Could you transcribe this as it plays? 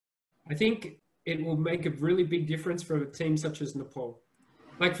I think it will make a really big difference for a team such as Nepal.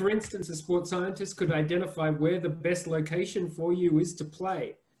 Like, for instance, a sports scientist could identify where the best location for you is to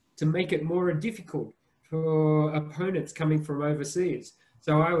play to make it more difficult for opponents coming from overseas.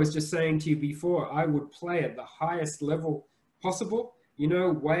 So I was just saying to you before, I would play at the highest level possible,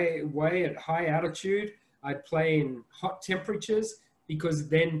 way at high altitude. I'd play in hot temperatures because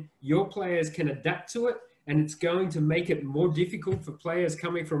then your players can adapt to it, and it's going to make it more difficult for players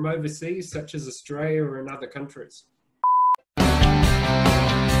coming from overseas, such as Australia or in other countries.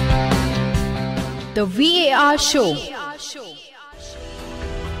 The VAR Show.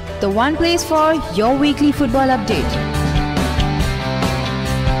 The one place for your weekly football update.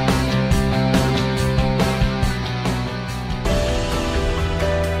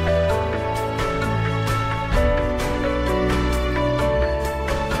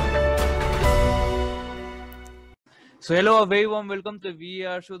 So hello, a very warm welcome to the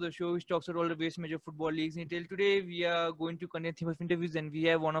VAR Show, the show which talks about all the various major football leagues in detail. Today we are going to conduct a theme of interviews, and we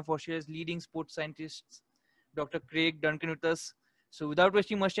have one of Australia's leading sports scientists, Dr. Craig Duncan, with us. So without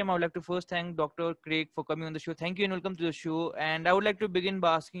wasting much time, I would like to first thank Dr. Craig for coming on the show. Thank you and welcome to the show. And I would like to begin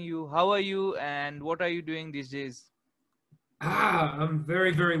by asking you, how are you and what are you doing these days? I'm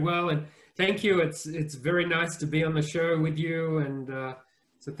very, very well, and thank you. It's very nice to be on the show with you, and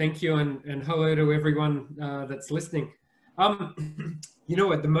so thank you, and hello to everyone that's listening. At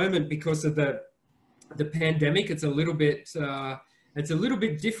the moment, because of the pandemic, it's a little bit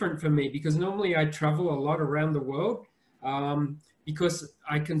different for me, because normally I travel a lot around the world, because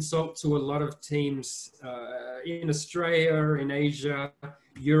I consult to a lot of teams in Australia, in Asia,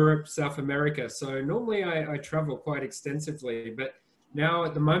 Europe, South America. So normally I travel quite extensively, but now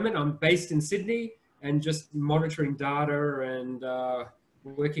at the moment I'm based in Sydney and just monitoring data and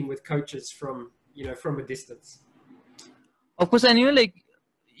working with coaches from a distance. Of course, and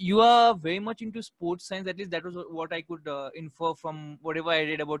you are very much into sports science. At least that was what I could infer from whatever I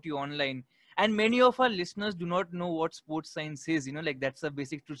read about you online. And many of our listeners do not know what sports science is. That's a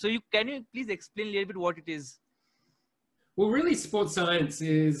basic tool. So can you please explain a little bit what it is? Well, really, sports science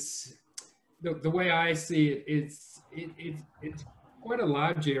is the way I see it. It's quite a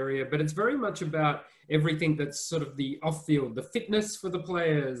large area, but it's very much about everything that's sort of the off-field, the fitness for the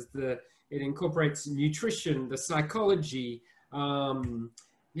players. It incorporates nutrition, the psychology,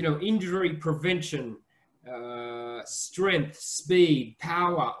 injury prevention, strength, speed,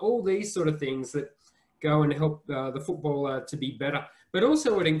 power, all these sort of things that go and help the footballer to be better. But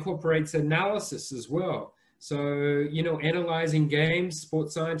also it incorporates analysis as well. So, analyzing games,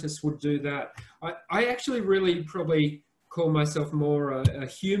 sports scientists would do that. I actually really probably call myself more a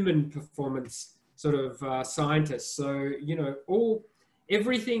human performance sort of scientist. So,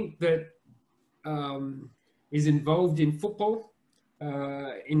 everything that is involved in football,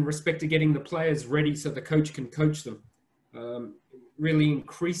 in respect to getting the players ready so the coach can coach them, really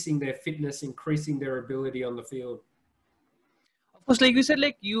increasing their fitness, increasing their ability on the field. Of course, like you said,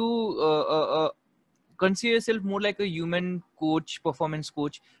 you consider yourself more like a human coach, performance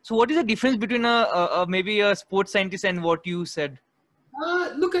coach. So what is the difference between maybe a sports scientist and what you said?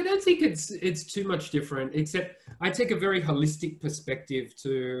 Look, I don't think it's too much different, except I take a very holistic perspective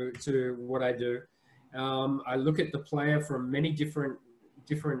to what I do. I look at the player from many different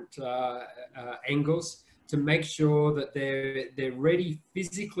angles to make sure that they're ready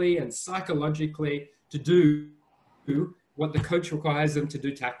physically and psychologically to do what the coach requires them to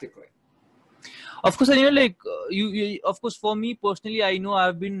do tactically. Of course, and of course, for me personally, I know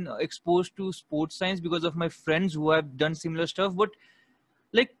I've been exposed to sports science because of my friends who have done similar stuff. But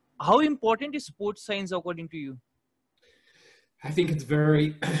how important is sports science according to you? I think it's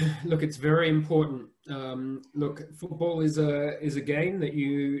very important. Football is a game that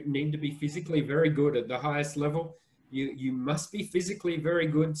you need to be physically very good at the highest level. You must be physically very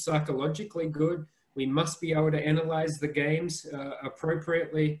good, psychologically good. We must be able to analyze the games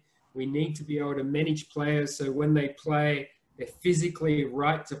appropriately. We need to be able to manage players so when they play, they're physically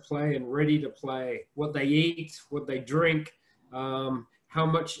right to play and ready to play. What they eat, what they drink, how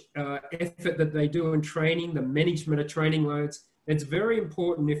much effort that they do in training, the management of training loads. It's very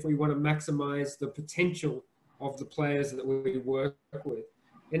important if we want to maximize the potential of the players that we work with.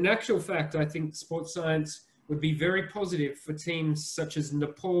 In actual fact, I think sports science would be very positive for teams such as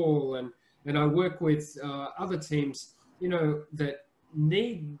Nepal, and I work with other teams, that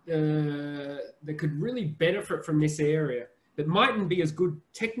need, that could really benefit from this area, that mightn't be as good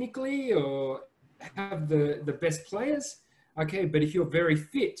technically or have the best players. Okay, but if you're very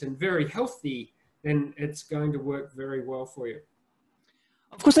fit and very healthy, then it's going to work very well for you.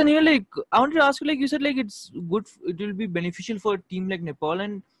 Of course, and I wanted to ask you, you said, it's good, it will be beneficial for a team like Nepal.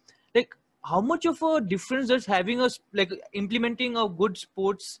 And Like, how much of a difference does having like implementing a good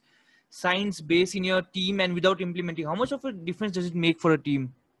sports science base in your team and without implementing, how much of a difference does it make for a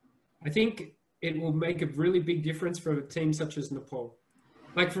team? I think it will make a really big difference for a team such as Nepal.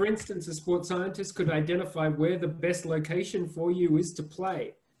 Like, for instance, a sports scientist could identify where the best location for you is to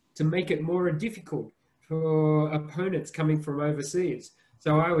play to make it more difficult for opponents coming from overseas.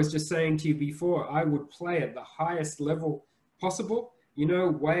 So I was just saying to you before, I would play at the highest level possible,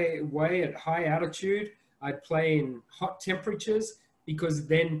 way at high altitude. I'd play in hot temperatures because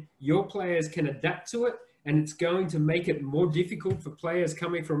then your players can adapt to it, and it's going to make it more difficult for players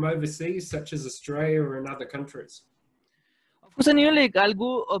coming from overseas, such as Australia or in other countries. Of course, and like I'll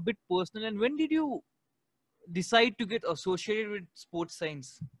go a bit personal. And when did you decide to get associated with sports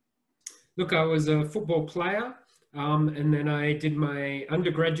science? Look, I was a football player, and then I did my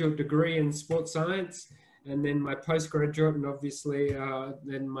undergraduate degree in sports science, and then my postgraduate, and obviously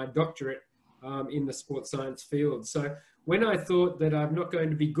then my doctorate in the sports science field. So when I thought that I'm not going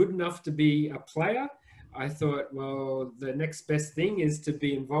to be good enough to be a player, I thought, well, the next best thing is to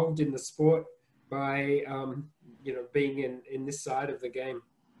be involved in the sport by, being in this side of the game.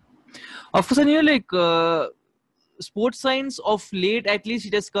 Of course, and like sports science of late, at least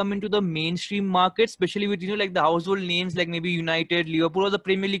it has come into the mainstream market, especially with like the household names like maybe United, Liverpool, or the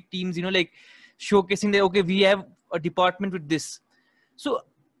Premier League teams. Like showcasing that okay, we have a department with this. So,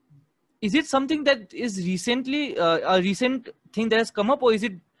 is it something that is recently a recent thing that has come up, or is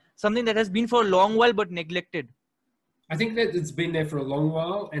it something that has been for a long while but neglected? I think that it's been there for a long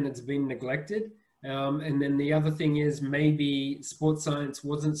while and it's been neglected. And then the other thing is maybe sports science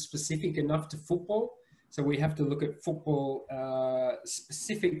wasn't specific enough to football. So we have to look at football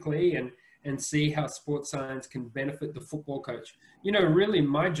specifically and see how sports science can benefit the football coach. Really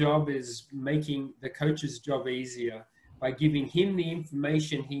my job is making the coach's job easier by giving him the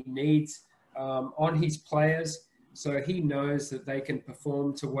information he needs on his players so he knows that they can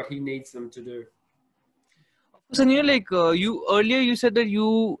perform to what he needs them to do. So, like you earlier, you said that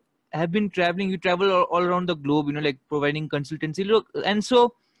you have been traveling, you travel all around the globe, like providing consultancy. Look, and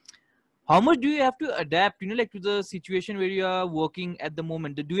so how much do you have to adapt, like to the situation where you are working at the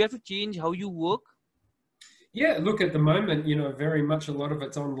moment? Do you have to change how you work? Yeah, look, at the moment, very much a lot of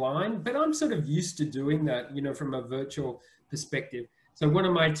it's online, but I'm sort of used to doing that, from a virtual perspective. So one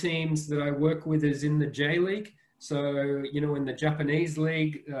of my teams that I work with is in the J League. So, in the Japanese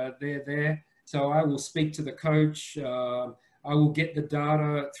league, they're there. So I will speak to the coach. I will get the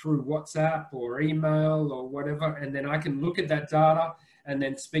data through WhatsApp or email or whatever, and then I can look at that data and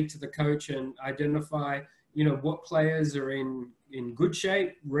then speak to the coach and identify, what players are in good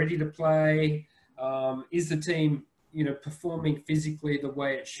shape, ready to play. Is the team, performing physically the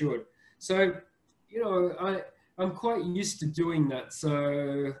way it should? So, I'm quite used to doing that.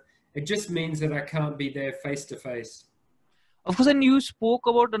 So it just means that I can't be there face to face. Of course, and you spoke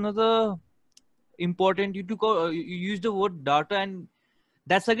about another important, you used the word data, and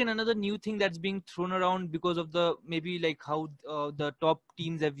that's again another new thing that's being thrown around because of the maybe like how the top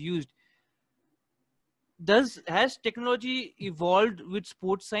teams have used. Has technology evolved with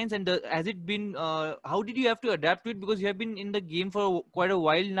sports science, and has it been how did you have to adapt to it, because you have been in the game for quite a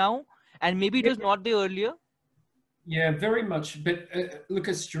while now, and maybe it was not there earlier? Yeah, very much. But look,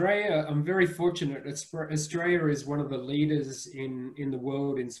 Australia, I'm very fortunate. Australia is one of the leaders in the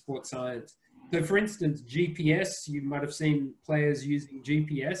world in sports science. So for instance, GPS, you might have seen players using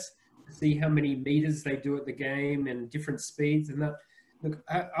GPS to see how many meters they do at the game and different speeds and that. Look,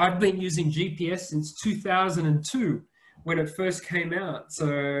 I've been using GPS since 2002 when it first came out.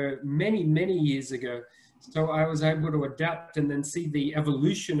 So many, many years ago. So I was able to adapt and then see the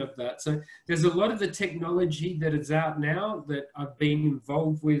evolution of that. So there's a lot of the technology that is out now that I've been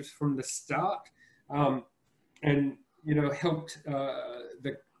involved with from the start, and helped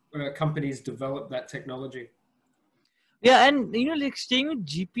the companies develop that technology. Yeah, and like staying with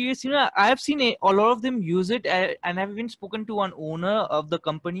GPS, I have seen a lot of them use it, and I've even spoken to one owner of the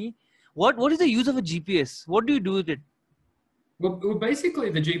company. What is the use of a GPS? What do you do with it? Well, basically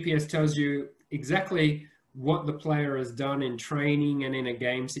the GPS tells you exactly what the player has done in training and in a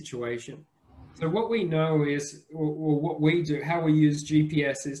game situation. So what we know is, or what we do, how we use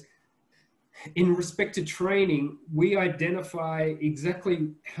GPS is, in respect to training, we identify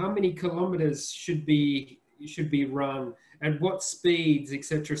exactly how many kilometers should be run, at what speeds,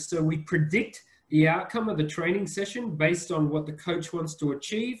 etc. So we predict the outcome of the training session based on what the coach wants to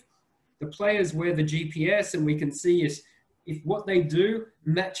achieve. The players wear the GPS, and we can see if what they do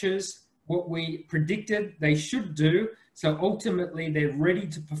matches what we predicted they should do. So ultimately, they're ready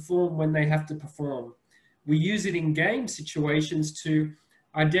to perform when they have to perform. We use it in game situations to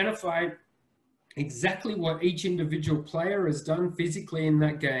identify exactly what each individual player has done physically in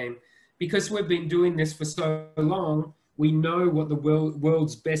that game. Because we've been doing this for so long, we know what the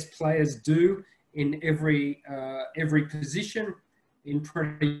world's best players do in every position, in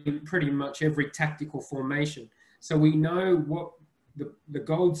pretty much every tactical formation. So we know what the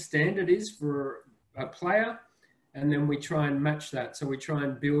gold standard is for a player, and then we try and match that. So we try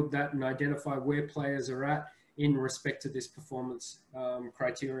and build that and identify where players are at in respect to this performance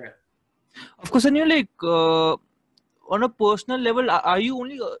criteria. Of course, and you're like on a personal level, are you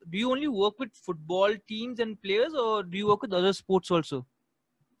only do you only work with football teams and players, or do you work with other sports also?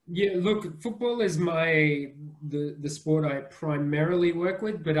 Yeah, look, football is the sport I primarily work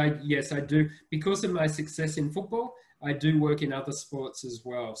with, but yes, I do, because of my success in football, I do work in other sports as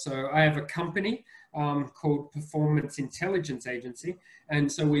well. So I have a company called Performance Intelligence Agency,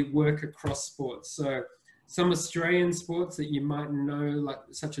 and so we work across sports. So some Australian sports that you might know, like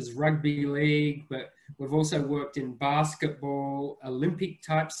such as rugby league, but we've also worked in basketball, Olympic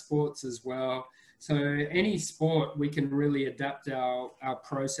type sports as well. So any sport, we can really adapt our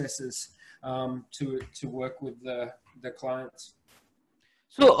processes to work with the clients.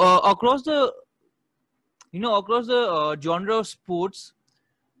 So across the genre of sports,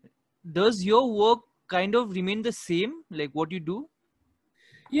 does your work kind of remain the same, like what you do?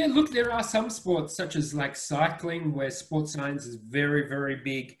 Yeah, look, there are some sports such as like cycling where sports science is very, very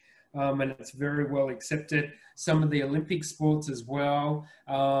big and it's very well accepted. Some of the Olympic sports as well.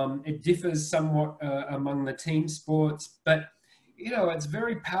 It differs somewhat among the team sports, but it's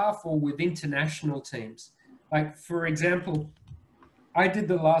very powerful with international teams. Like, for example, I did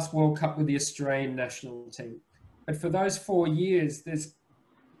the last World Cup with the Australian national team, but for those 4 years, there's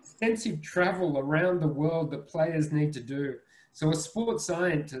extensive travel around the world that players need to do. So a sports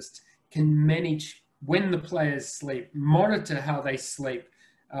scientist can manage when the players sleep, monitor how they sleep,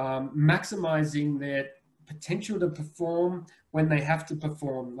 maximizing their potential to perform when they have to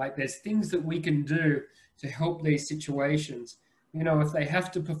perform. Like, there's things that we can do to help these situations. If they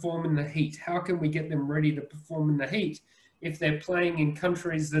have to perform in the heat, how can we get them ready to perform in the heat if they're playing in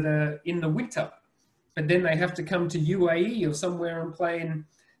countries that are in the winter? But then they have to come to UAE or somewhere and play in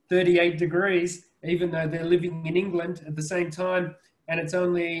 38 degrees, even though they're living in England at the same time, and it's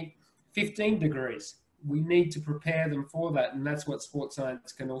only 15 degrees. We need to prepare them for that, and that's what sports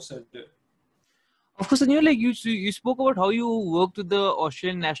science can also do. Of course, and you spoke about how you worked with the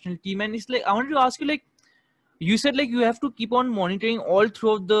Australian national team, and it's like I wanted to ask you, like you said, like you have to keep on monitoring all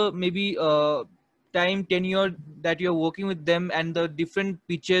throughout the maybe tenure that you're working with them, and the different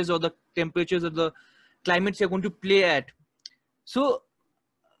pitches or the temperatures or the climates you're going to play at. So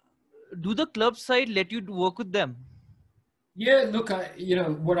do the club side let you work with them? Yeah, look,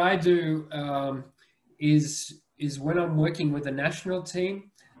 what I do is when I'm working with a national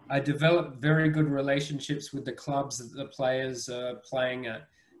team, I develop very good relationships with the clubs that the players are playing at,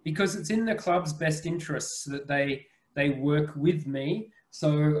 because it's in the club's best interests that they work with me.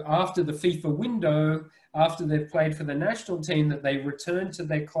 So after the FIFA window, after they've played for the national team, that they return to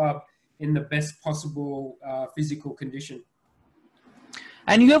their club in the best possible physical condition.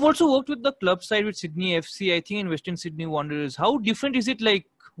 And you have also worked with the club side with Sydney FC, I think, in Western Sydney Wanderers. How different is it, like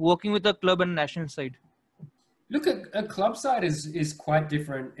working with the club and national side? Look, a club side is quite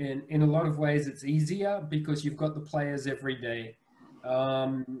different. In a lot of ways, it's easier because you've got the players every day,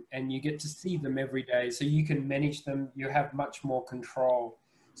 and you get to see them every day. So you can manage them. You have much more control.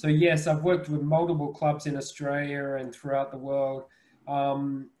 So yes, I've worked with multiple clubs in Australia and throughout the world.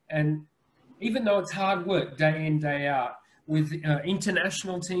 And even though it's hard work day in, day out, with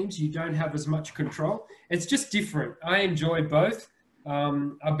international teams, you don't have as much control. It's just different. I enjoy both.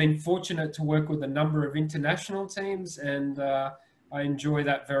 I've been fortunate to work with a number of international teams, and I enjoy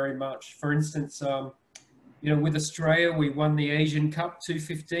that very much. For instance, with Australia, we won the Asian Cup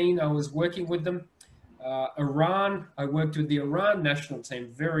 2015. I was working with them. Iran, I worked with the Iran national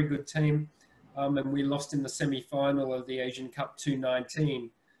team, very good team, and we lost in the semi-final of the Asian Cup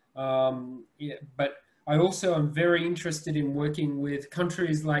 2019. But I also am very interested in working with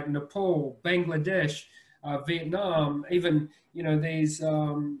countries like Nepal, Bangladesh, Vietnam, even, these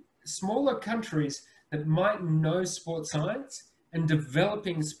smaller countries that might know sports science, and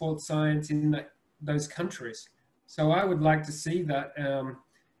developing sports science in those countries. So I would like to see that,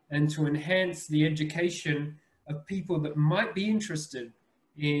 and to enhance the education of people that might be interested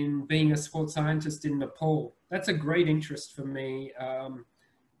in being a sports scientist in Nepal. That's a great interest for me,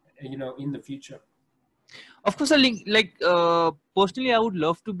 in the future. Of course, personally, I would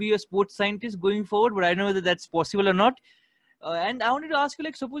love to be a sports scientist going forward, but I don't know whether that's possible or not. And I wanted to ask you,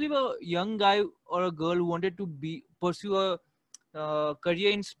 like, suppose if a young guy or a girl wanted to pursue a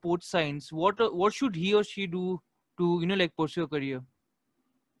career in sports science, what should he or she do to like pursue a career?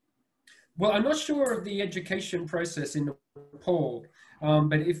 Well, I'm not sure of the education process in Nepal,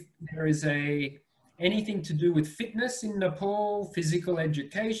 but if there is anything to do with fitness in Nepal, physical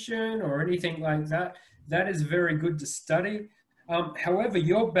education, or anything like that, that is very good to study. However,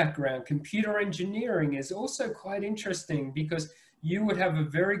 your background, computer engineering, is also quite interesting because you would have a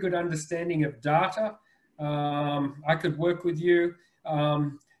very good understanding of data. I could work with you.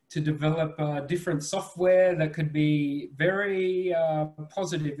 To develop different software that could be very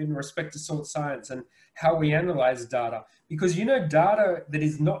positive in respect to sports science and how we analyze data. Because data that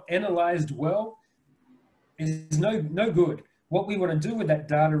is not analyzed well is no good. What we want to do with that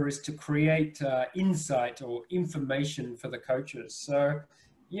data is to create insight or information for the coaches. So,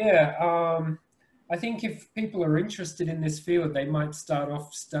 yeah, I think if people are interested in this field, they might start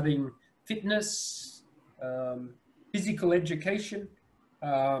off studying fitness, physical education,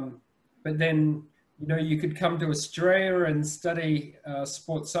 but then you could come to Australia and study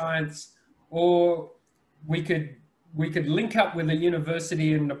sports science, or we could link up with a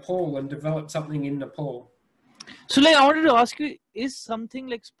university in Nepal and develop something in Nepal. So like I wanted to ask you, is something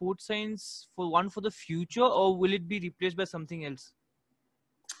like sports science for the future, or will it be replaced by something else?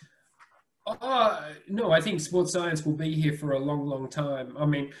 No, I think sports science will be here for a long time. I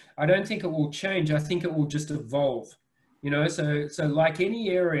mean, I don't think it will change. I think it will just evolve. So like any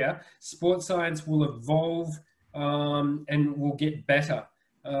area, sports science will evolve and will get better.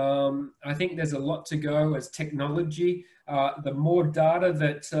 I think there's a lot to go as technology. The more data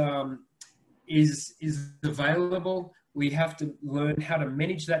that is available, we have to learn how to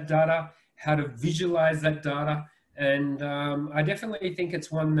manage that data, how to visualize that data, and I definitely think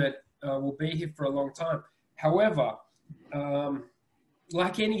it's one that will be here for a long time. However,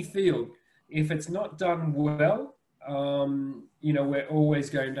 like any field, if it's not done well, we're always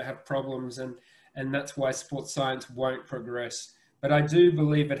going to have problems, and that's why sports science won't progress. But I do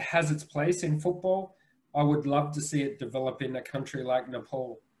believe it has its place in football. I would love to see it develop in a country like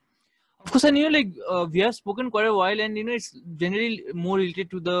Nepal. Of course, and we have spoken quite a while, and it's generally more related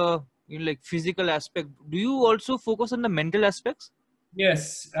to the like physical aspect. Do you also focus on the mental aspects?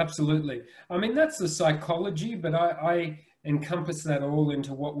 Yes, absolutely. I mean, that's the psychology, but I encompass that all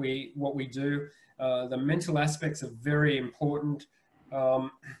into what we do. The mental aspects are very important.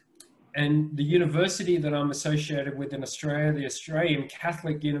 And the university that I'm associated with in Australia, the Australian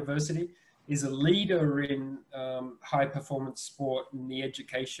Catholic University, is a leader in high performance sport and the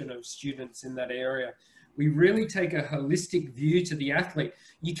education of students in that area. We really take a holistic view to the athlete.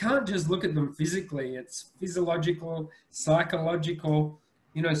 You can't just look at them physically. It's physiological, psychological,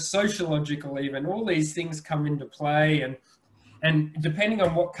 sociological even. All these things come into play. And depending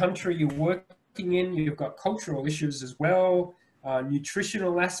on what country you're working in, you've got cultural issues as well,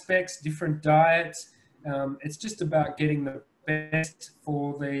 nutritional aspects, different diets. It's just about getting the best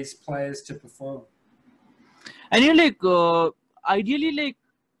for these players to perform. And ideally,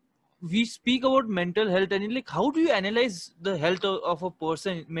 we speak about mental health, and how do you analyze the health of a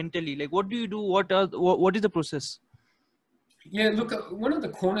person mentally? Like, what do you do? What is the process? Yeah, look, one of the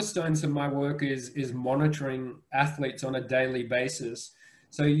cornerstones of my work is monitoring athletes on a daily basis.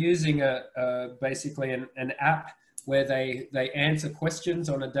 So using basically an app where they answer questions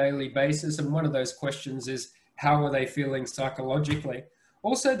on a daily basis, and one of those questions is, how are they feeling psychologically?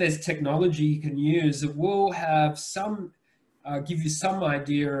 Also, there's technology you can use that will have give you some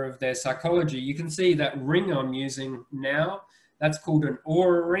idea of their psychology. You can see that ring I'm using now, that's called an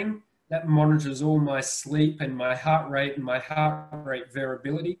Aura ring. That monitors all my sleep and my heart rate and my heart rate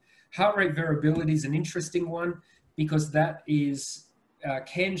variability. Heart rate variability is an interesting one because that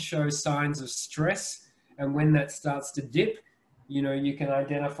can show signs of stress. And when that starts to dip, you can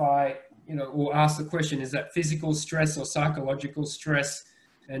identify, or ask the question, is that physical stress or psychological stress?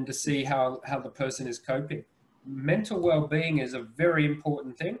 And to see how the person is coping. Mental well-being is a very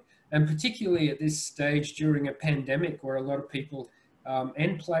important thing. And particularly at this stage during a pandemic where a lot of people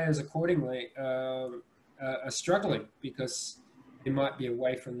and players accordingly are struggling because they might be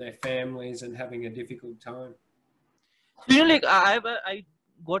away from their families and having a difficult time. I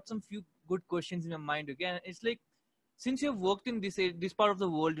got some few good questions in my mind again. It's like, since you've worked in this part of the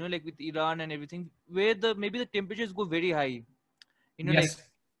world, like with Iran and everything, where maybe the temperatures go very high, Yes.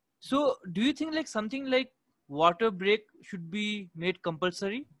 So do you think something like water break should be made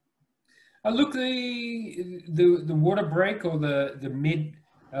compulsory? Look, the water break or the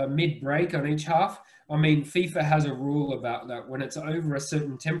mid break on each half. I mean, FIFA has a rule about that. When it's over a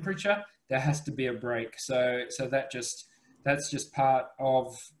certain temperature, there has to be a break. So that just That's just part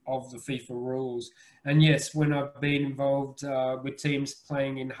of the FIFA rules. And yes, when I've been involved with teams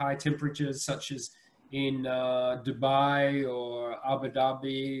playing in high temperatures, such as in Dubai or Abu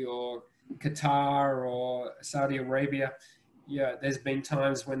Dhabi or Qatar or Saudi Arabia, yeah, there's been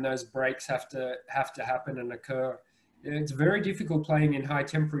times when those breaks have to happen and occur. It's very difficult playing in high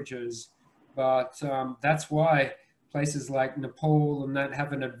temperatures, but that's why places like Nepal and that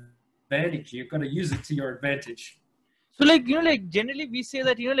have an advantage. You've got to use it to your advantage. So like, like generally we say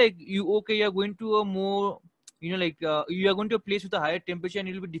that, like you're going to a more, you are going to a place with a higher temperature and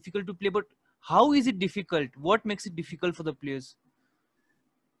it will be difficult to play. But how is it difficult? What makes it difficult for the players?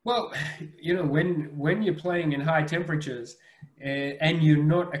 Well, when you're playing in high temperatures and you're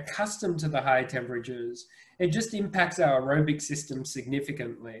not accustomed to the high temperatures, it just impacts our aerobic system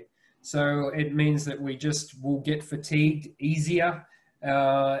significantly. So it means that we just will get fatigued easier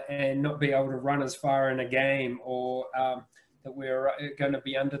and not be able to run as far in a game, or that we're going to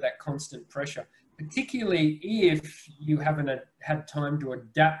be under that constant pressure, particularly if you haven't had time to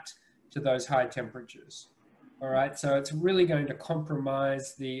adapt to those high temperatures. All right, so it's really going to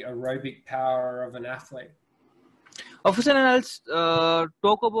compromise the aerobic power of an athlete. Officer, and I'll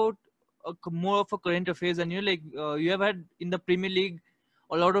talk about more of a current affairs. And you have had in the Premier League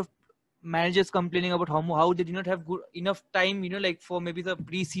a lot of managers complaining about how they did not have enough time, like for maybe the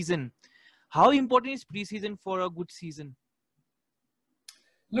pre-season. How important is pre-season for a good season?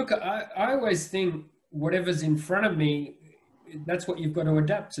 Look, I always think whatever's in front of me, that's what you've got to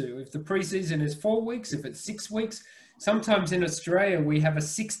adapt to. If the preseason is 4 weeks, if it's 6 weeks, sometimes in Australia we have a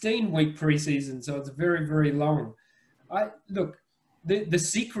 16-week preseason, so it's very, very long. Look, the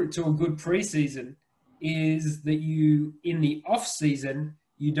secret to a good preseason is that in the off season,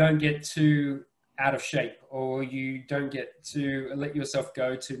 you don't get too out of shape, or you don't get to let yourself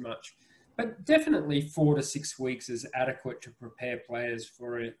go too much. But definitely 4 to 6 weeks is adequate to prepare players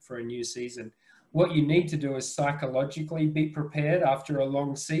for a new season. What you need to do is psychologically be prepared after a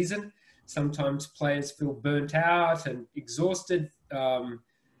long season. Sometimes players feel burnt out and exhausted,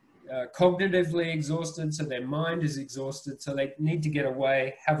 cognitively exhausted, so their mind is exhausted, so they need to get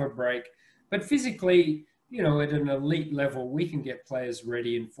away, have a break. But physically, at an elite level, we can get players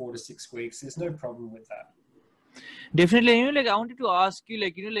ready in 4 to 6 weeks. There's no problem with that. Definitely, I wanted to ask you,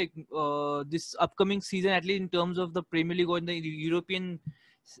 this upcoming season, at least in terms of the Premier League or in the European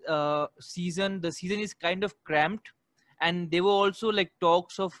season, the season is kind of cramped, and there were also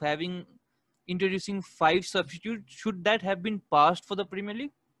talks of introducing 5 substitutes. Should that have been passed for the Premier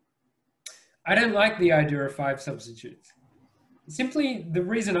League? I don't like the idea of 5 substitutes. Simply, the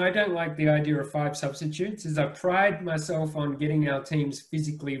reason I don't like the idea of 5 substitutes is I pride myself on getting our teams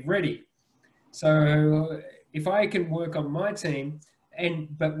physically ready. So if I can work on my team,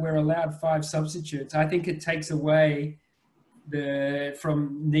 but we're allowed 5 substitutes, I think it takes away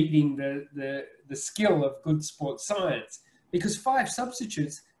from needing the skill of good sports science, because 5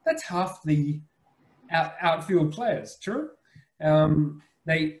 substitutes, that's half the outfield players. True.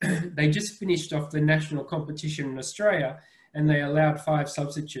 They just finished off the national competition in Australia, and they allowed 5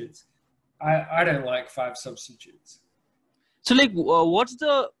 substitutes. I don't like 5 substitutes. So what's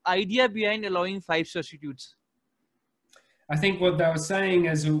the idea behind allowing 5 substitutes? I think what they were saying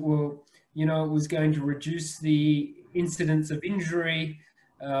is, it was going to reduce the incidence of injury,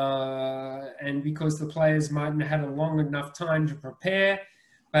 and because the players mightn't have had a long enough time to prepare.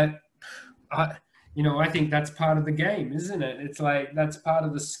 But I think that's part of the game, isn't it? It's like that's part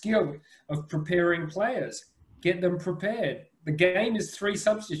of the skill of preparing players. Get them prepared. The game is 3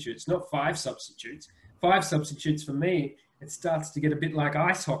 substitutes, not 5 substitutes. 5 substitutes for me, it starts to get a bit like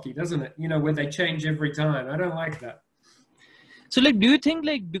ice hockey, doesn't it? Where they change every time. I don't like that. So do you think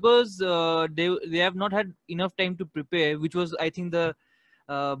because they have not had enough time to prepare, which was I think the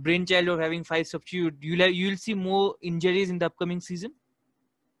brainchild of having 5 substitutes, you'll see more injuries in the upcoming season?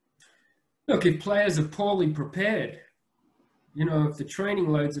 Look, if players are poorly prepared, if the training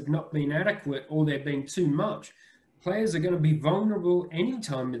loads have not been adequate or they've been too much, players are going to be vulnerable any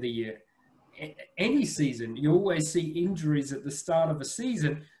time of the year. Any season, you always see injuries at the start of a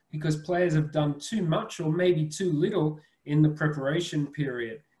season because players have done too much or maybe too little in the preparation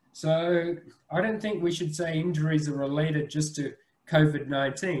period. So I don't think we should say injuries are related just to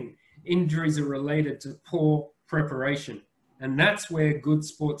COVID-19. Injuries are related to poor preparation. And that's where good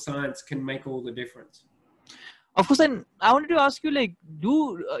sports science can make all the difference. Of course, and I wanted to ask you,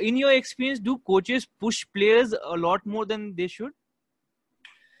 in your experience, do coaches push players a lot more than they should?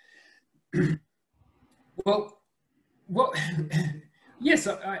 Well, yes,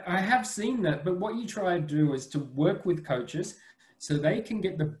 I have seen that. But what you try to do is to work with coaches so they can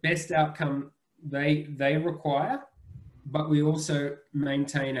get the best outcome they require, but we also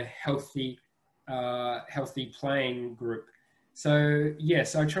maintain a healthy playing group. So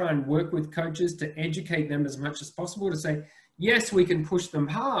yes, I try and work with coaches to educate them as much as possible to say, yes, we can push them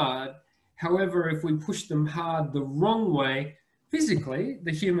hard. However, if we push them hard the wrong way, physically,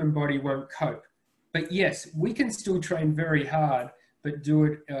 the human body won't cope. But yes, we can still train very hard, but do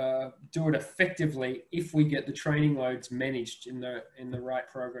it effectively if we get the training loads managed in the right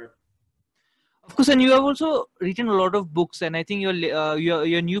program. Of course, and you have also written a lot of books, and I think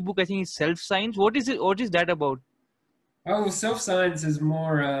your new book, I think, is Self Science. What is it? What is that about? Oh, well, Self Science is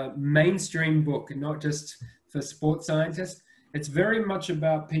more a mainstream book, not just for sports scientists. It's very much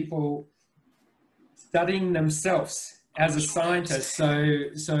about people studying themselves as a scientist.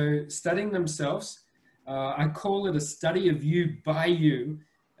 So studying themselves, I call it a study of you by you.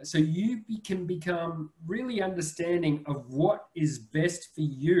 So you can become really understanding of what is best for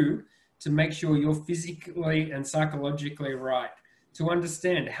you to make sure you're physically and psychologically right. To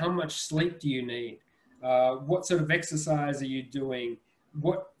understand how much sleep do you need, what sort of exercise are you doing,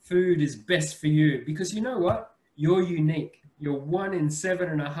 what food is best for you, because you know what? You're unique. You're 1 in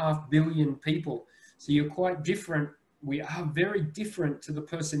 7.5 billion people. So you're quite different. We are very different to the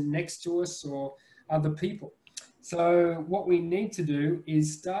person next to us or other people. So what we need to do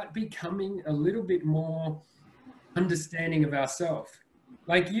is start becoming a little bit more understanding of ourselves.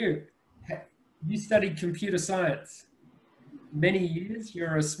 Like you studied computer science many years.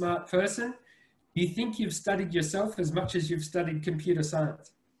 You're a smart person. Do you think you've studied yourself as much as you've studied computer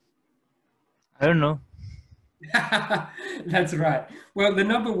science? I don't know. That's right. Well, the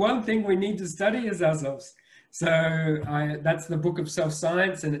number one thing we need to study is ourselves. So that's the book of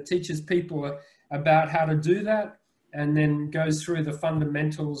self-science, and it teaches people about how to do that, and then goes through the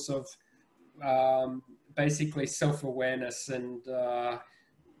fundamentals of basically self-awareness, and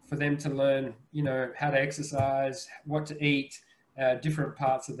for them to learn, how to exercise, what to eat, different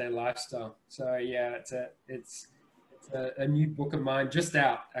parts of their lifestyle. So yeah, it's a new book of mine, just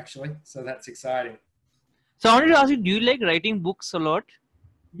out actually. So that's exciting. So I wanted to ask you, do you like writing books a lot?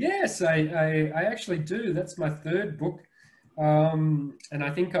 Yes, I actually do. That's my third book, and I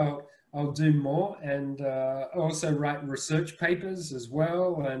think I'll do more. And I also write research papers as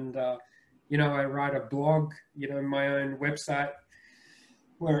well. And I write a blog, my own website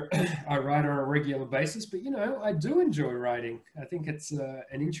where I write on a regular basis. But I do enjoy writing. I think it's an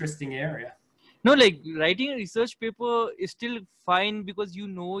interesting area. No, like writing a research paper is still fine because you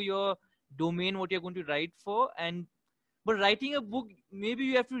know your domain, what you're going to write for, but writing a book, maybe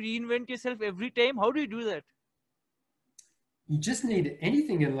you have to reinvent yourself every time. How do you do that? You just need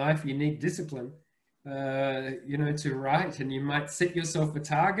anything in life. You need discipline, to write, and you might set yourself a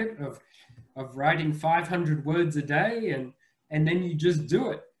target of writing 500 words a day, and then you just do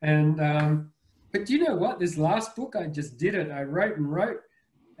it. And but you know what? This last book, I just did it. I wrote and wrote.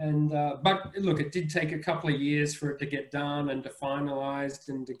 And but look, it did take a couple of years for it to get done and to finalized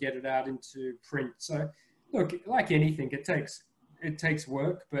and to get it out into print. So look, like anything, it takes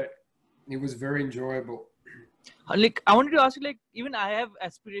work, but it was very enjoyable. Like, I wanted to ask you, like, even I have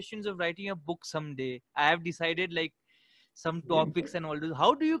aspirations of writing a book someday. I have decided like some topics and all those.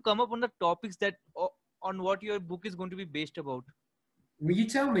 How do you come up on the topics that on what your book is going to be based about? Will you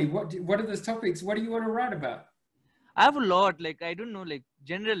tell me what are those topics? What do you want to write about? I have a lot. Like, I don't know, like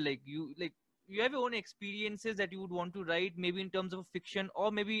general, like you have your own experiences that you would want to write, maybe in terms of fiction,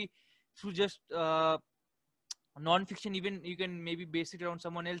 or maybe through just non-fiction. Even you can maybe base it around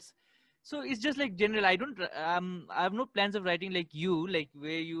someone else. So it's just like general. I have no plans of writing like you, like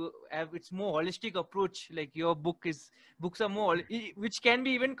where you have, it's more holistic approach. Like your books are more, which can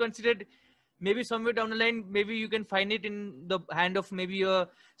be even considered maybe somewhere down the line, maybe you can find it in the hand of maybe a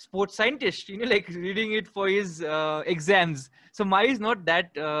sports scientist, like reading it for his exams. So mine is not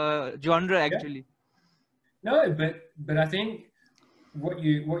that genre actually. Yeah. No, but I think what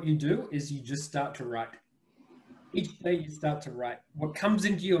you do is you just start to write. Each day you start to write what comes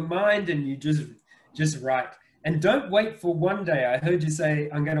into your mind, and you just write. And don't wait for one day. I heard you say,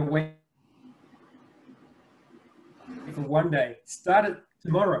 I'm going to wait for one day. Start it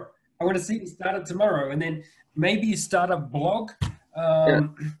tomorrow. I want to see you start it tomorrow. And then maybe you start a blog,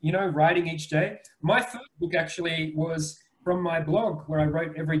 writing each day. My first book actually was from my blog, where I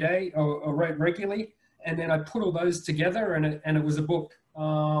wrote every day or wrote regularly. And then I put all those together, and it was a book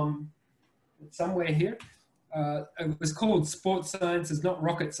somewhere here. It was called Sports Science is Not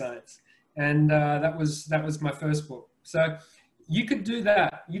Rocket Science. And that was my first book. So you could do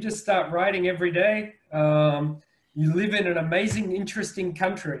that. You just start writing every day. You live in an amazing, interesting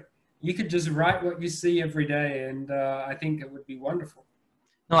country. You could just write what you see every day, and I think it would be wonderful.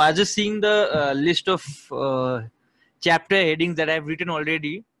 No, I was just seeing the list of chapter headings that I've written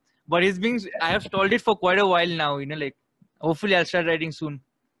already, but I have stalled it for quite a while now. Like hopefully I'll start writing soon.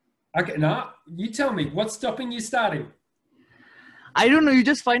 Okay, now you tell me what's stopping you starting. I don't know. You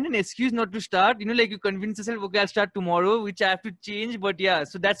just find an excuse not to start. Like you convince yourself, okay, I'll start tomorrow, which I have to change. But yeah,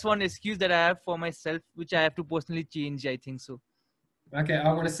 so that's one excuse that I have for myself, which I have to personally change. I think so. Okay,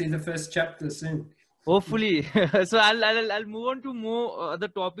 I want to see the first chapter soon. Hopefully. So I'll move on to more other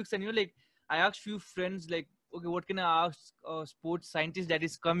topics. And like I asked few friends, like, okay, what can I ask a sports scientist that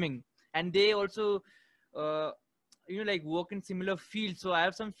is coming? And they also, uh, like work in similar fields. So I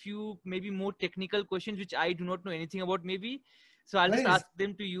have some few maybe more technical questions which I do not know anything about. Maybe. So I'll just Please. ask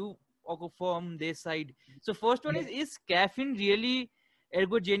them to you or from their side. So first one Yeah. is caffeine really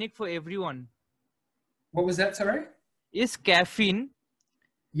ergogenic for everyone? What was that, sorry? Is caffeine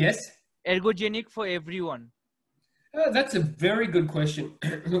Yes. ergogenic for everyone? That's a very good question.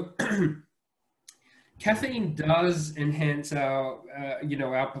 Look, caffeine does enhance our,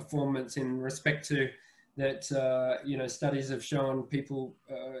 our performance in respect to that. Studies have shown people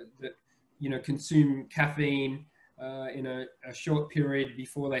that consume caffeine in a short period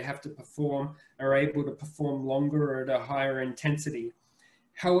before they have to perform are able to perform longer or at a higher intensity.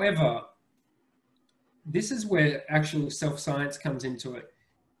 However, this is where actual self-science comes into it.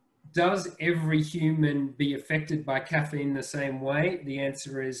 Does every human be affected by caffeine the same way? The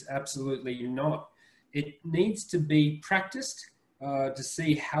answer is absolutely not. It needs to be practiced to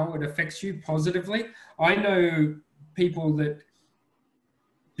see how it affects you positively. I know people that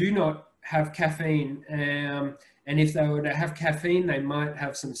do not have caffeine, and if they were to have caffeine, they might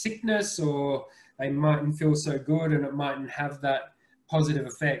have some sickness or they mightn't feel so good and it mightn't have that positive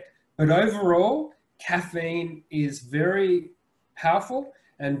effect. But overall, caffeine is very powerful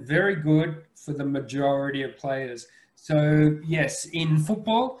and very good for the majority of players. So yes, in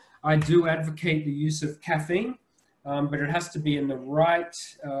football, I do advocate the use of caffeine, but it has to be in the right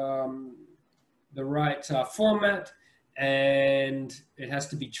format, and it has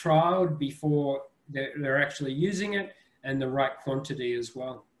to be trialed before they're actually using it, and the right quantity as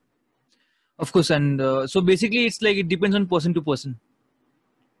well. Of course, and so basically it's like it depends on person to person.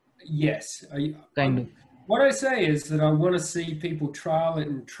 Yes. Kind of. What I say is that I want to see people trial it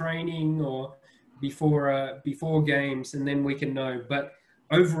in training or before games, and then we can know. But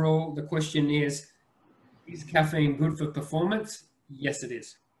overall, the question is caffeine good for performance? Yes, it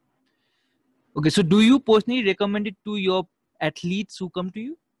is. Okay, so do you personally recommend it to your athletes who come to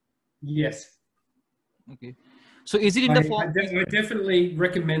you? Yes. Okay. So is it in the form? I definitely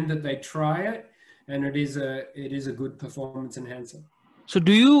recommend that they try it, and it is a good performance enhancer. So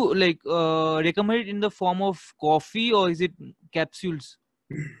do you like recommend it in the form of coffee or is it capsules?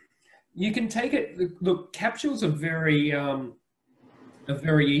 You can take it. Look, capsules are very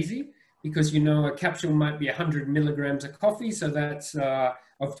easy because a capsule might be 100 milligrams of coffee, so that's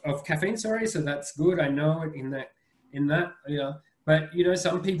of caffeine. Sorry, so that's good. I know it in that. But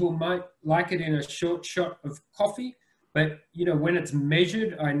some people might like it in a short shot of coffee. But when it's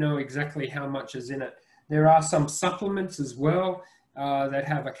measured, I know exactly how much is in it. There are some supplements as well that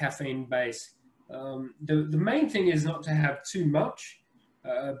have a caffeine base. The main thing is not to have too much.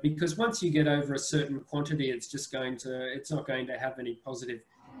 Because once you get over a certain quantity, it's not going to have any positive.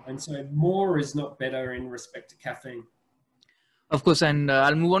 And so more is not better in respect to caffeine. Of course, and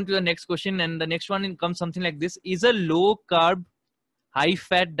I'll move on to the next question. And the next one comes something like this. Is a low carb, high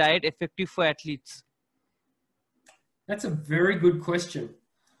fat diet effective for athletes? That's a very good question.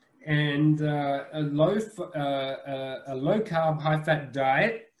 And a low carb, high fat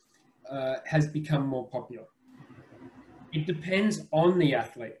diet has become more popular. It depends on the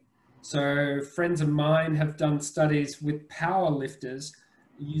athlete. So friends of mine have done studies with power lifters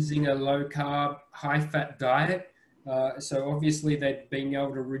using a low carb, high fat diet. So obviously they've been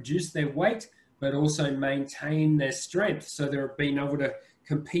able to reduce their weight, but also maintain their strength. So they've been able to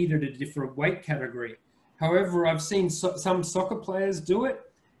compete at a different weight category. However, I've seen some soccer players do it,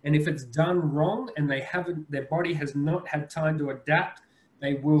 and if it's done wrong and their body has not had time to adapt,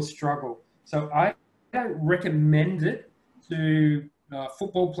 they will struggle. So I don't recommend it to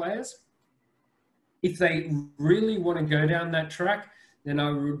football players. If they really want to go down that track, then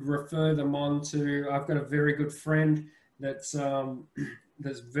I would refer them on to. I've got a very good friend that's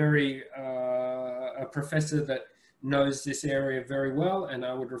very a professor that knows this area very well, and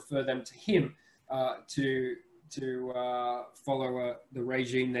I would refer them to him to follow the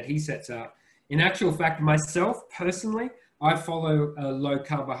regime that he sets out. In actual fact, myself personally, I follow a low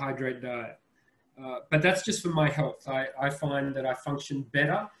carbohydrate diet. But that's just for my health. I find that I function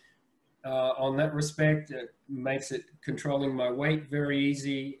better on that respect. It makes it controlling my weight very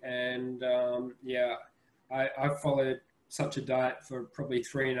easy. And I've followed such a diet for probably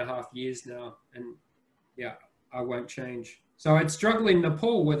 3.5 years now, and yeah, I won't change. So I'd struggle in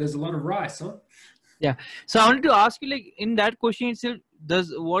Nepal where there's a lot of rice, huh? Yeah. So I wanted to ask you, like, in that question itself,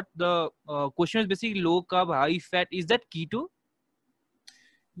 does what the question is basically low carb, high fat, is that keto?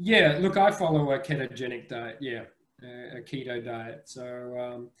 Yeah, look, I follow a ketogenic diet. Yeah, a keto diet.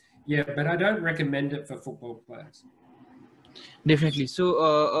 So yeah, but I don't recommend it for football players. Definitely.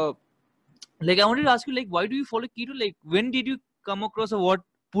 So, like, I wanted to ask you, like, why do you follow keto? Like, when did you come across, or what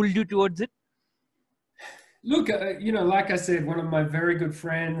pulled you towards it? Look, like I said, one of my very good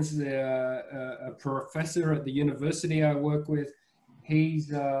friends, a professor at the university I work with,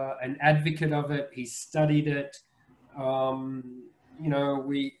 he's an advocate of it. He studied it.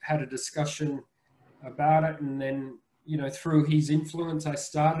 We had a discussion about it, and then, through his influence, I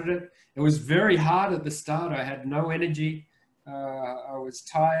started it. It was very hard at the start. I had no energy. I was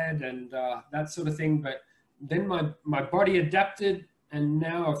tired and that sort of thing. But then my body adapted, and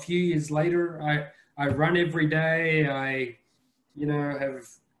now a few years later, I run every day. I,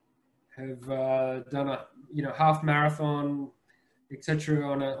 have done a half marathon, etc.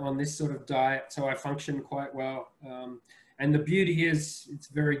 on this sort of diet, so I function quite well. And the beauty is, it's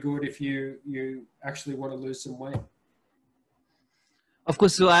very good if you actually want to lose some weight. Of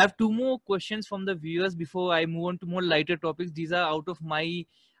course. So I have two more questions from the viewers before I move on to more lighter topics. These are out of my,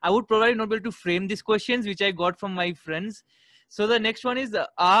 I would probably not be able to frame these questions, which I got from my friends. So the next one is,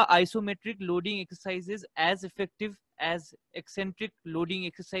 are isometric loading exercises as effective as eccentric loading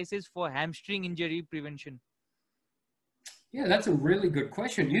exercises for hamstring injury prevention? Yeah, that's a really good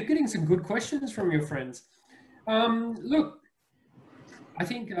question. You're getting some good questions from your friends. Look, I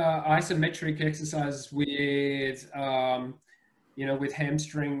think isometric exercises with with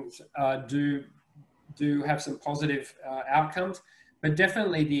hamstrings do have some positive outcomes, but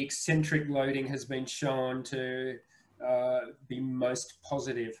definitely the eccentric loading has been shown to be most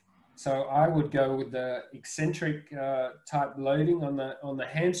positive. So I would go with the eccentric type loading on the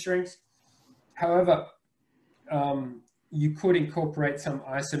hamstrings. However, you could incorporate some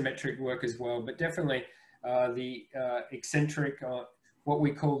isometric work as well, but definitely the eccentric, what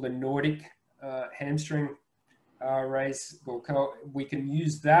we call the Nordic hamstring raise, we can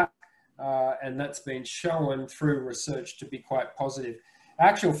use that, and that's been shown through research to be quite positive.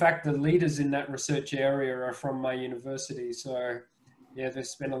 Actual fact, the leaders in that research area are from my university, so yeah, they've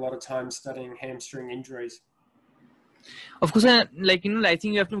spent a lot of time studying hamstring injuries. Of course, I think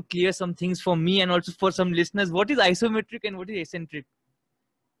you have to clear some things for me and also for some listeners. What is isometric and what is eccentric?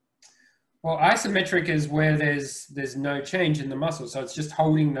 Well, isometric is where there's no change in the muscle, so it's just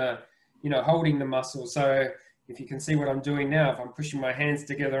holding the muscle. So if you can see what I'm doing now, if I'm pushing my hands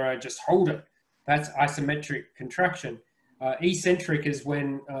together, I just hold it. That's isometric contraction. Eccentric is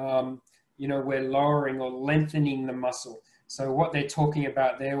when we're lowering or lengthening the muscle. So what they're talking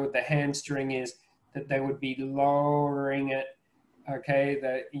about there with the hamstring is that they would be lowering it,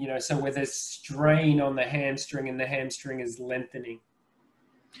 okay, so where there's strain on the hamstring and the hamstring is lengthening.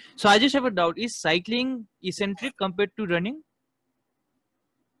 So I just have a doubt. Is cycling eccentric compared to running?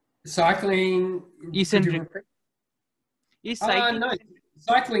 Cycling eccentric. Is cycling no,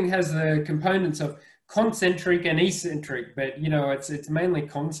 cycling has the components of concentric and eccentric, but it's mainly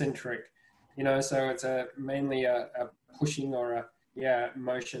concentric, so it's mainly a pushing or a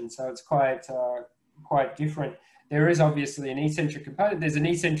motion, so it's quite different. There is obviously an eccentric component. There's an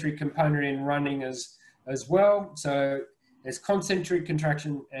eccentric component in running as well. So there's concentric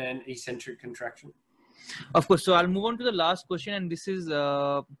contraction and eccentric contraction. Of course. So I'll move on to the last question, and this is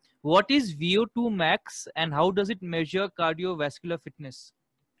what is VO2 max and how does it measure cardiovascular fitness?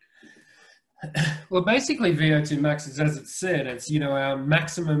 Well, basically VO2 max is, as it said, it's our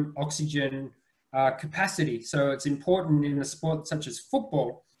maximum oxygen capacity. So it's important in a sport such as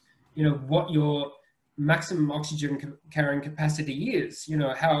football, what your maximum oxygen carrying capacity is,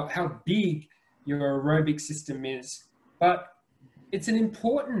 how big your aerobic system is. But it's an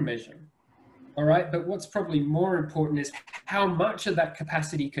important measure, all right? But what's probably more important is how much of that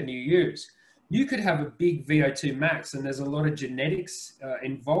capacity can you use? You could have a big VO2 max, and there's a lot of genetics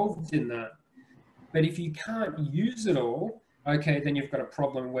involved in that. But if you can't use it all, okay, then you've got a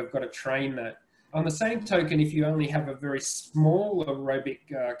problem. We've got to train that. On the same token, if you only have a very small aerobic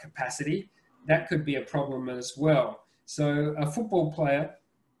capacity, that could be a problem as well. So a football player,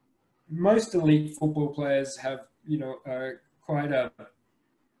 most elite football players have, quite a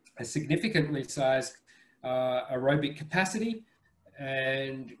significantly sized aerobic capacity,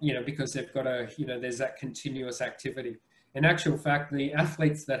 and, because they've got there's that continuous activity. In actual fact, the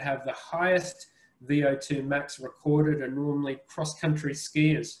athletes that have the highest VO2 max recorded are normally cross-country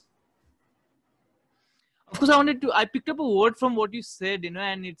skiers. Of course, I picked up a word from what you said,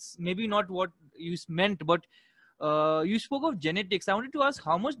 and it's maybe not what you meant, but you spoke of genetics. I wanted to ask,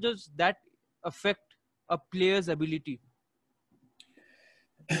 how much does that affect a player's ability?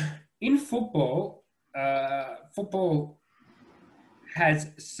 In football, football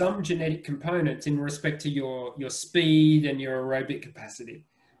has some genetic components in respect to your speed and your aerobic capacity.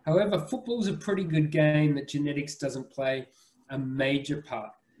 However, football is a pretty good game that genetics doesn't play a major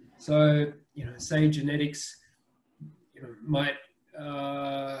part. So, say genetics, might,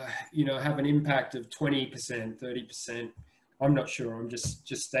 have an impact of 20%, 30%. I'm not sure. I'm just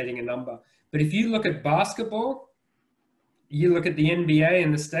stating a number. But if you look at basketball, you look at the NBA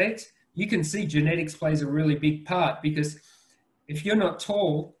in the States, you can see genetics plays a really big part, because if you're not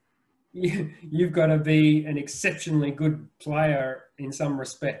tall, you've got to be an exceptionally good player in some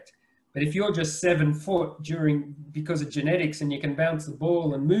respect. But if you're just 7 foot because of genetics and you can bounce the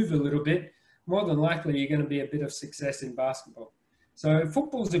ball and move a little bit, more than likely you're going to be a bit of success in basketball. So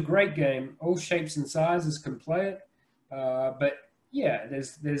football's a great game. All shapes and sizes can play it. But yeah,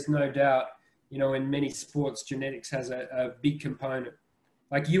 there's no doubt, in many sports, genetics has a big component.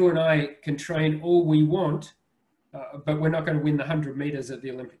 Like you and I can train all we want, but we're not going to win the 100 meters at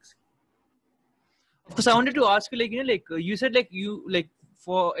the Olympics. Of course, I wanted to ask you, you said,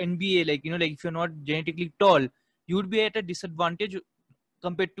 for NBA, if you're not genetically tall, you would be at a disadvantage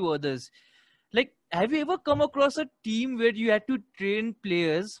compared to others. Have you ever come across a team where you had to train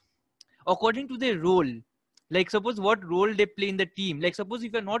players according to their role? Suppose what role they play in the team. Suppose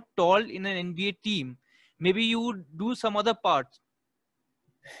if you're not tall in an NBA team, maybe you would do some other parts.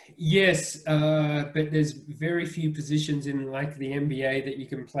 Yes, but there's very few positions in the NBA that you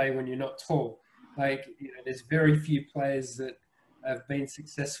can play when you're not tall. There's very few players that have been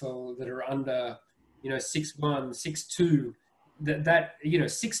successful that are under, 6'1", 6'2". That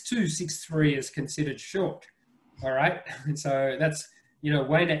 6'2", 6'3" is considered short. All right, and so that's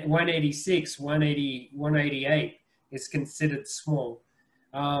 186, 180, 188 is considered small.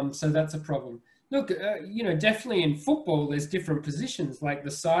 So that's a problem. Look, definitely in football, there's different positions, like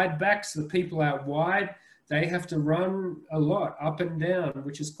the side backs, the people out wide, they have to run a lot up and down,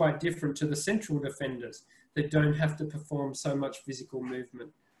 which is quite different to the central defenders that don't have to perform so much physical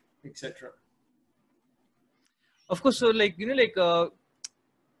movement, etc. Of course, so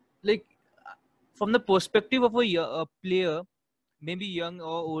from the perspective of a player, maybe young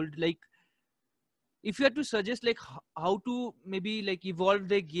or old, if you had to suggest how to maybe evolve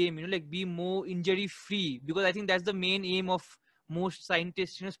their game, be more injury free, because I think that's the main aim of most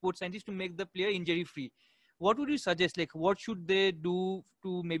scientists, sports scientists, to make the player injury free. What would you suggest? What should they do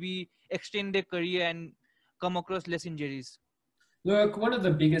to maybe extend their career and come across less injuries? Look, one of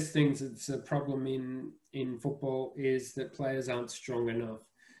the biggest things that's a problem in football is that players aren't strong enough.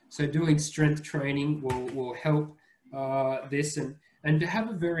 So doing strength training will help this, and to have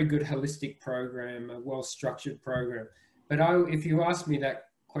a very good holistic program, a well-structured program. But if you ask me that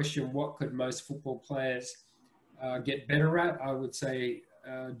question, what could most football players get better at? I would say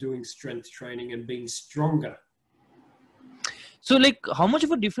doing strength training and being stronger. So, how much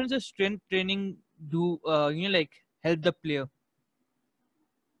of a difference does strength training do, help the player?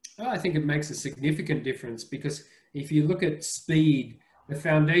 I think it makes a significant difference, because if you look at speed, the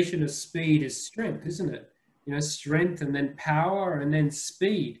foundation of speed is strength, isn't it? Strength and then power and then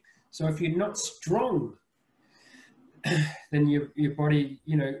speed. So if you're not strong, then your body,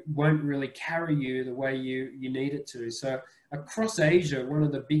 won't really carry you the way you need it to. So across Asia, one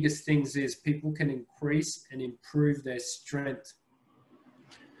of the biggest things is people can increase and improve their strength.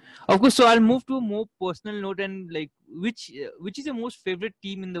 Of course, so I'll move to a more personal note, and which is your most favorite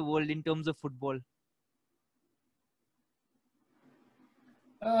team in the world in terms of football?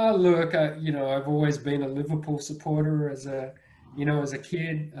 Look, I've always been a Liverpool supporter as a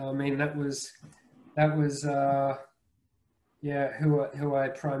kid. I mean, that was who I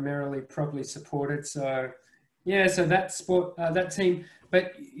primarily probably supported. So so that team.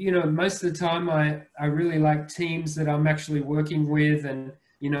 But most of the time, I really like teams that I'm actually working with, and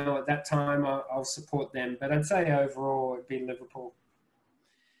at that time I'll support them. But I'd say overall it'd be Liverpool.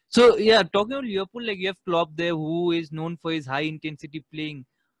 So talking about Liverpool, you have Klopp there, who is known for his high intensity playing.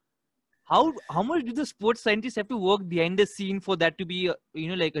 How much do the sports scientists have to work behind the scene for that to be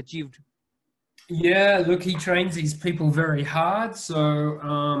achieved? Yeah, look, he trains these people very hard. So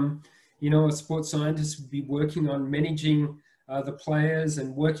a sports scientist would be working on managing the players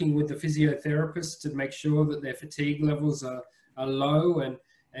and working with the physiotherapists to make sure that their fatigue levels are low,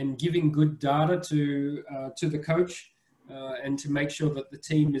 and giving good data to the coach, and to make sure that the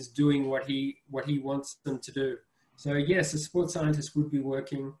team is doing what he wants them to do. So yes, a sports scientist would be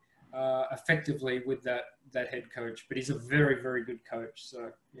working effectively with that head coach. But he's a very, very good coach.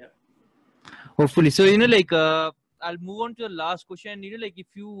 So, yeah. Hopefully. So, I'll move on to the last question. If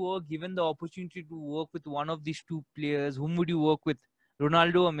you were given the opportunity to work with one of these two players, whom would you work with,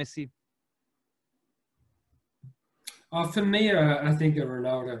 Ronaldo or Messi? For me, I think of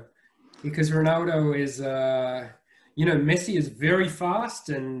Ronaldo, because Ronaldo is, Messi is very fast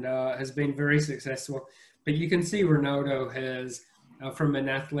and has been very successful. But you can see Ronaldo has, from an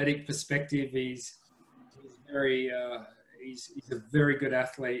athletic perspective, he's a very good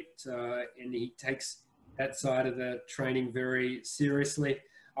athlete, and he takes that side of the training very seriously.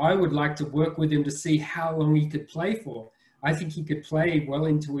 I would like to work with him to see how long he could play for. I think he could play well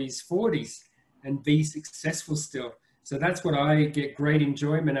into his 40s and be successful still. So that's what I get great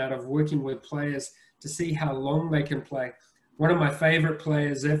enjoyment out of, working with players to see how long they can play. One of my favorite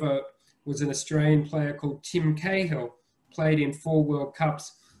players ever was an Australian player called Tim Cahill, played in 4 World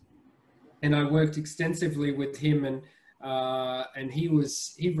Cups. And I worked extensively with him, and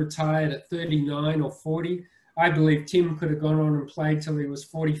he retired at 39 or 40. I believe Tim could have gone on and played till he was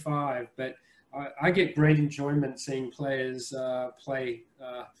 45, but I get great enjoyment seeing players play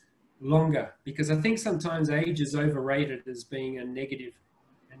longer, because I think sometimes age is overrated as being a negative,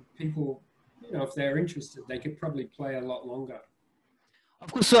 and people, if they're interested, they could probably play a lot longer.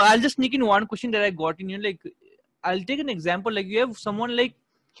 Of course. So I'll just sneak in one question that I got in. I'll take an example. You have someone like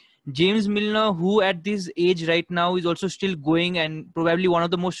James Milner, who at this age right now is also still going and probably one of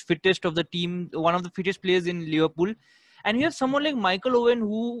the most fittest of the team, one of the fittest players in Liverpool. And you have someone like Michael Owen,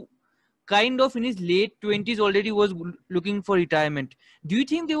 who kind of in his late 20s already was looking for retirement. Do you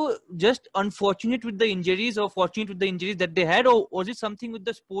think they were just unfortunate with the injuries, or fortunate with the injuries that they had, or was it something with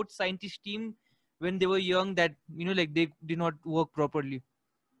the sports scientist team when they were young that, they did not work properly?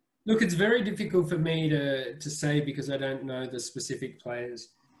 Look, it's very difficult for me to say, because I don't know the specific players.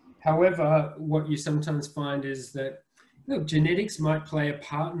 However, what you sometimes find is that, genetics might play a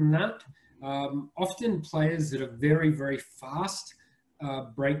part in that. Often players that are very, very fast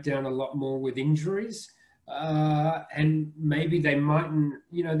break down a lot more with injuries. And maybe they mightn't,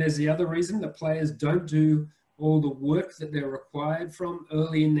 there's the other reason that players don't do all the work that they're required from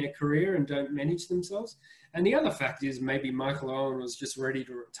early in their career and don't manage themselves. And the other fact is maybe Michael Owen was just ready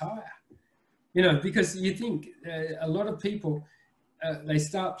to retire, because you think a lot of people, they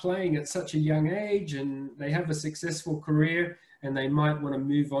start playing at such a young age and they have a successful career and they might want to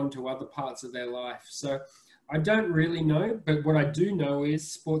move on to other parts of their life. So I don't really know, but what I do know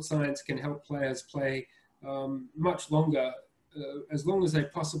is sports science can help players play much longer, as long as they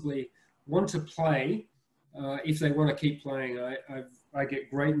possibly want to play. If they want to keep playing, I get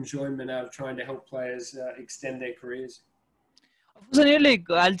great enjoyment out of trying to help players extend their careers. So,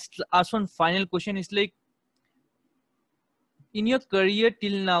 I'll ask one final question. It's in your career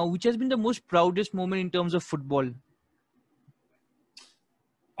till now, which has been the most proudest moment in terms of football?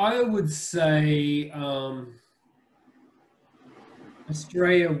 I would say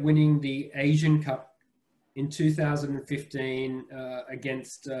Australia winning the Asian Cup in 2015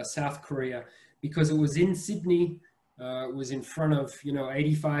 against South Korea, because it was in Sydney. It was in front of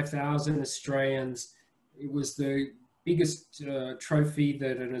 85,000 Australians. It was the biggest trophy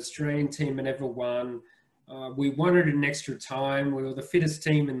that an Australian team had ever won. We won it in extra time. We were the fittest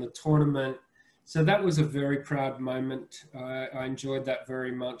team in the tournament. So that was a very proud moment. I enjoyed that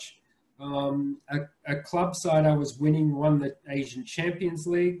very much. A club side I was winning won the Asian Champions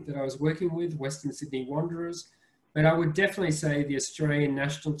League that I was working with, Western Sydney Wanderers. But I would definitely say the Australian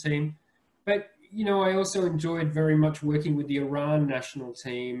national team. But, I also enjoyed very much working with the Iran national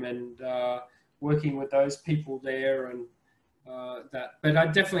team and working with those people there and that. But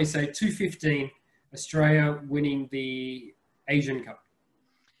I'd definitely say 2015, Australia winning the Asian Cup.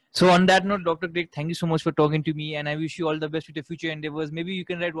 So on that note, Dr. Craig, thank you so much for talking to me, and I wish you all the best with your future endeavors. Maybe you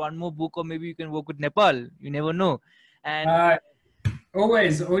can write one more book, or maybe you can work with Nepal. You never know. And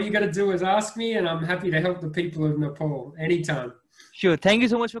always, all you got to do is ask me, and I'm happy to help the people of Nepal anytime. Sure. Thank you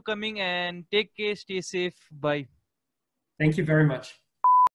so much for coming, and take care. Stay safe. Bye. Thank you very much.